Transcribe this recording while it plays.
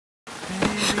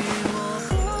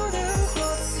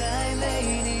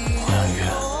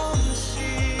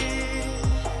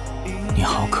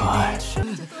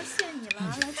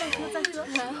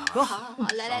喝。好，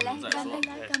来，干杯，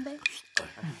干杯。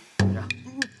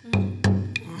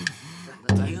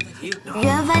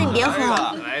袁帆，你别喝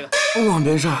了。我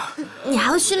没事。你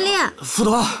还要训练。斧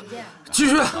头，继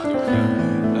续。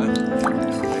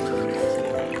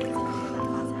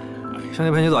兄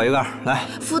弟陪你走一个，来。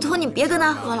斧头，你别跟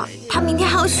他喝了，他明天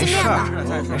还要训练呢。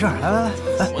没事，来。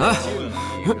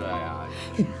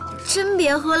真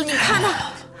别喝了，你看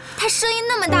他声音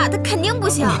那么大，他肯定不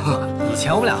行。以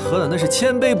前我们俩喝的那是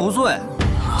千杯不醉，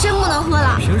真不能喝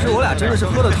了。平时我俩真的是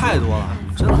喝的太多了，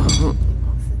真的。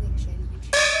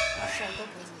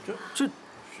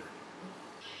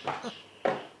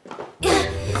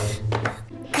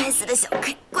该死的小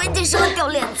K， 关键时候掉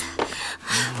链子，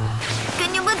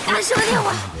赶紧给我打什么电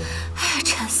话？哎，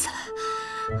馋死了！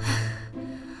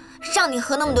让你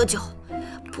喝那么多酒，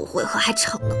不会喝还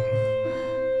成呢。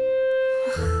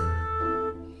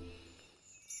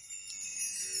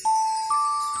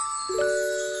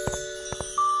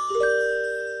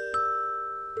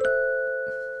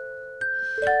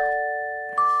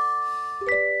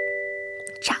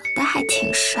长得还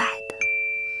挺帅的。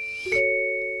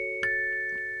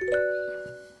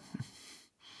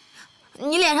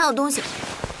你脸上有东西。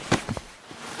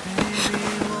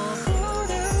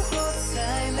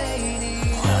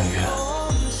黄洋月，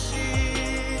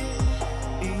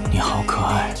你好可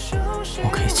爱，我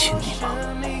可以亲你吗？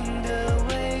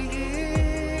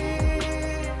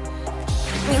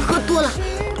你喝多了。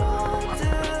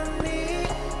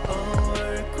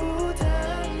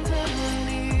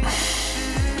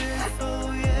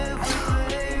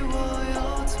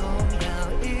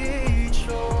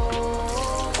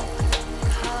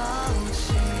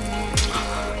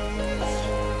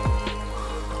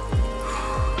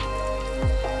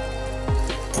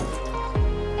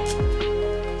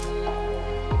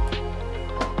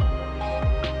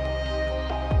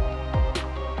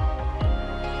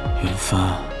云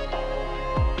帆，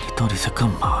你到底在干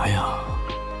嘛呀？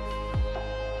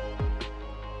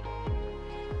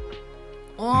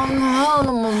我哪有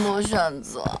那么多选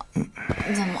择？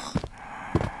怎么，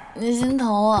你心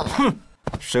疼我了？哼，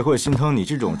谁会心疼你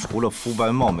这种除了肤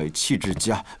白貌美、气质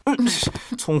佳、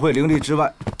聪慧伶俐之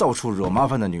外，到处惹麻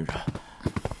烦的女人？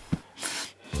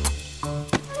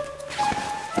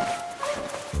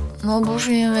那不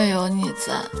是因为有你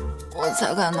在，我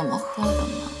才敢那么喝的吗？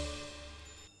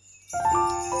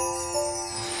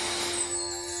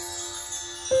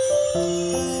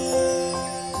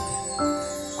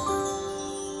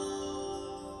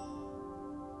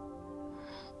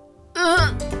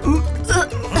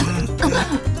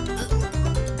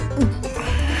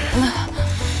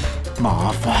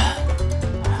麻烦。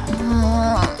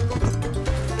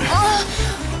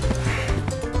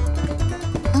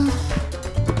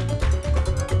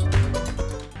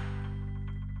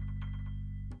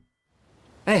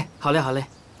哎，好嘞，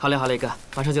哥，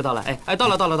马上就到了。哎，到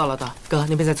了，哥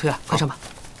那边在催啊，快上吧。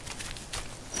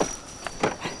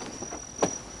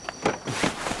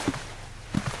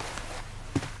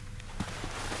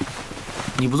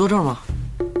你不坐这儿吗？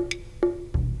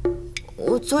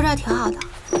我坐这儿挺好的。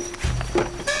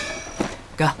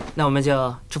哥，那我们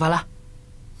就出发了。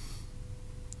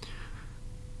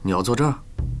你要坐这儿？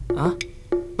啊？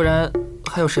不然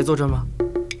还有谁坐这儿吗？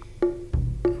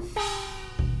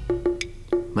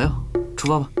没有，出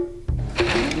发吧。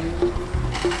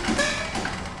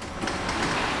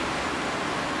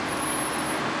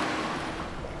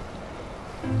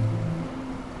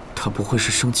他不会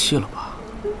是生气了吧？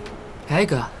哎，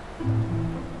哥，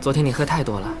昨天你喝太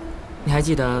多了，你还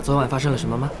记得昨晚发生了什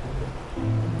么吗？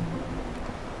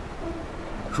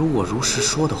如果如实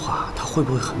说的话，他会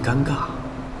不会很尴尬？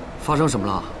发生什么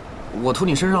了？我吐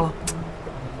你身上了？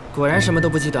果然什么都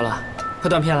不记得了，喝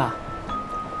断片了。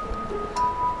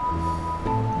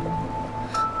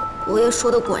我也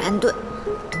说的果然对，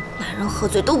男人喝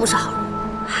醉都不是好人，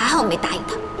还好没答应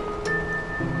他。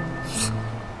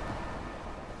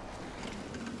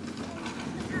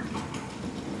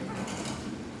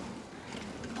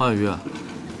黄雨，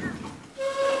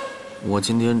我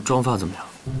今天妆发怎么样？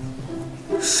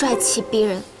帅气逼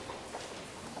人。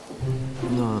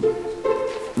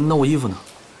那我衣服呢？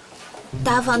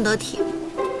大方得体。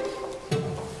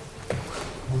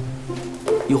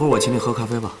一会儿我请你喝咖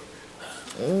啡吧。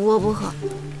我不喝。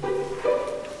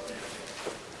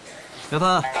袁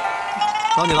帆，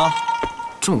找你了。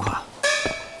这么快？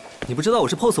你不知道我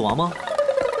是 pose 王吗？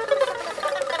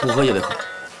不喝也得喝。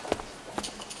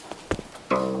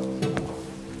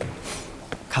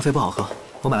咖啡不好喝，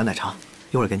我买了奶茶，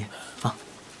一会儿给你啊。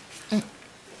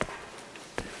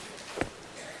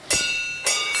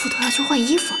斧头要去换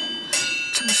衣服，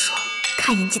这么说，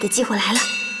看演技的机会来了。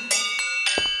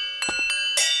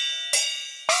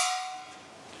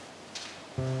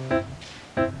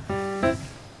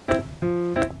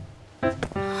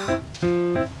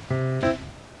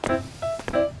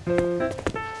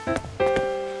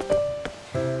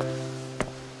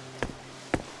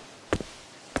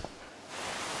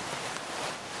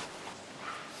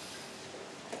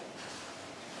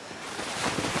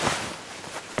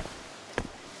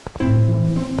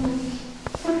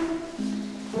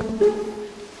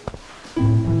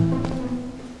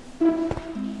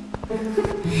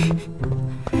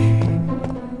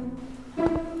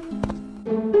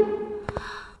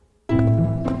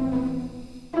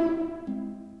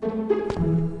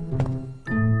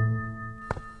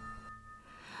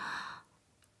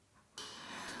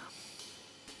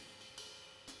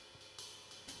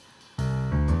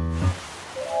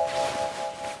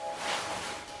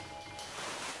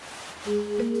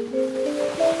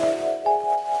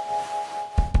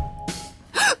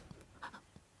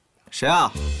谁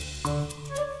啊？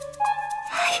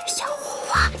哎呀，小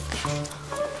虎啊！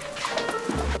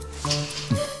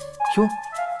哟，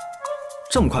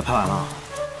这么快拍完了？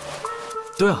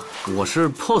对啊，我是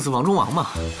pose 王中王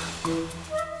嘛。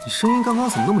你声音刚刚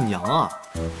怎么那么娘啊？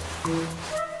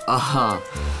啊哈，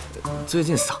最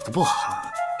近嗓子不好。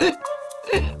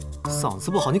嗓子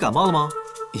不好，你感冒了吗？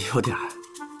有点儿。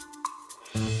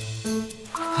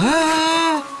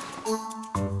哎，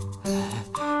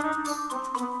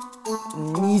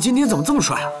你今天怎么这么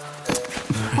帅啊？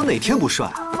我哪天不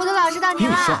帅？辅导老师到您比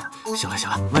你帅了。行了行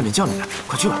了，外面叫你呢，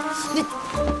快去吧。你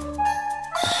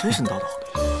神神叨叨的。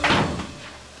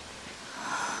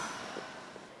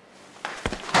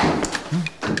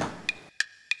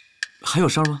还有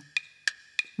事儿吗？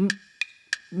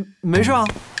没事啊，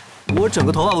我整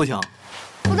个头发不行。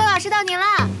辅导老师到您了。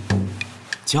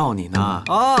叫你呢。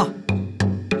啊。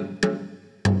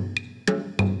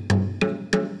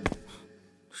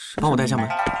帮我带下门。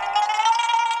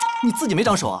你自己没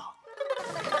长手啊？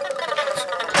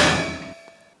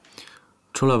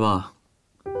出来吧。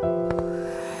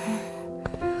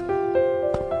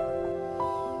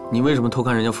你为什么偷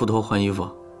看人家副托换衣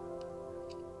服？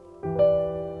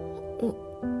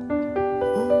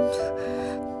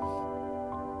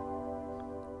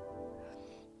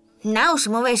哪有什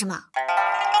么为什么？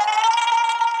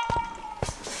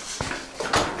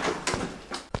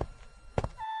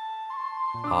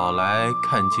好，来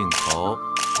看镜头。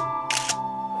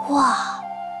哇，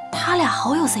他俩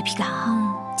好有 CP 感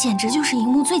啊，简直就是荧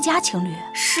幕最佳情侣。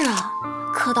是啊，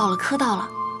磕到了磕到了，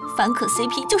凡可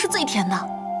CP 就是最甜的。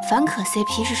凡可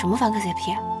CP 是什么凡可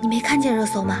CP？你没看见热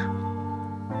搜吗？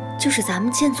就是咱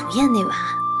们见祖宴那晚，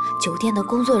酒店的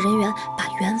工作人员把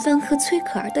袁帆和崔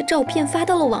可儿的照片发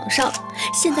到了网上，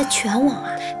现在全网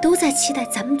都在期待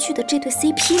咱们剧的这对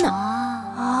CP 呢。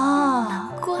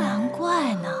难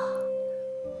怪呢。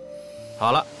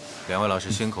好了，两位老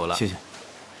师辛苦了，谢谢。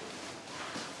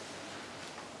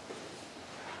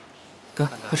哥，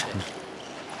快吃。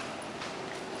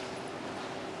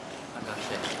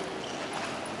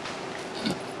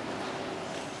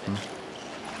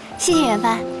谢谢袁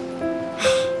帆。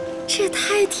这也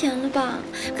太甜了吧！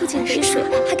不仅给水，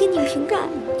还给拧瓶盖。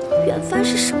袁帆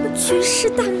是什么绝世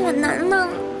大暖男呢？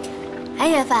哎，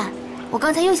袁帆，我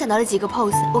刚才又想到了几个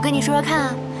pose，我跟你说说看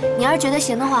啊。你要是觉得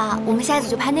行的话，我们下一组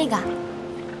就拍那个。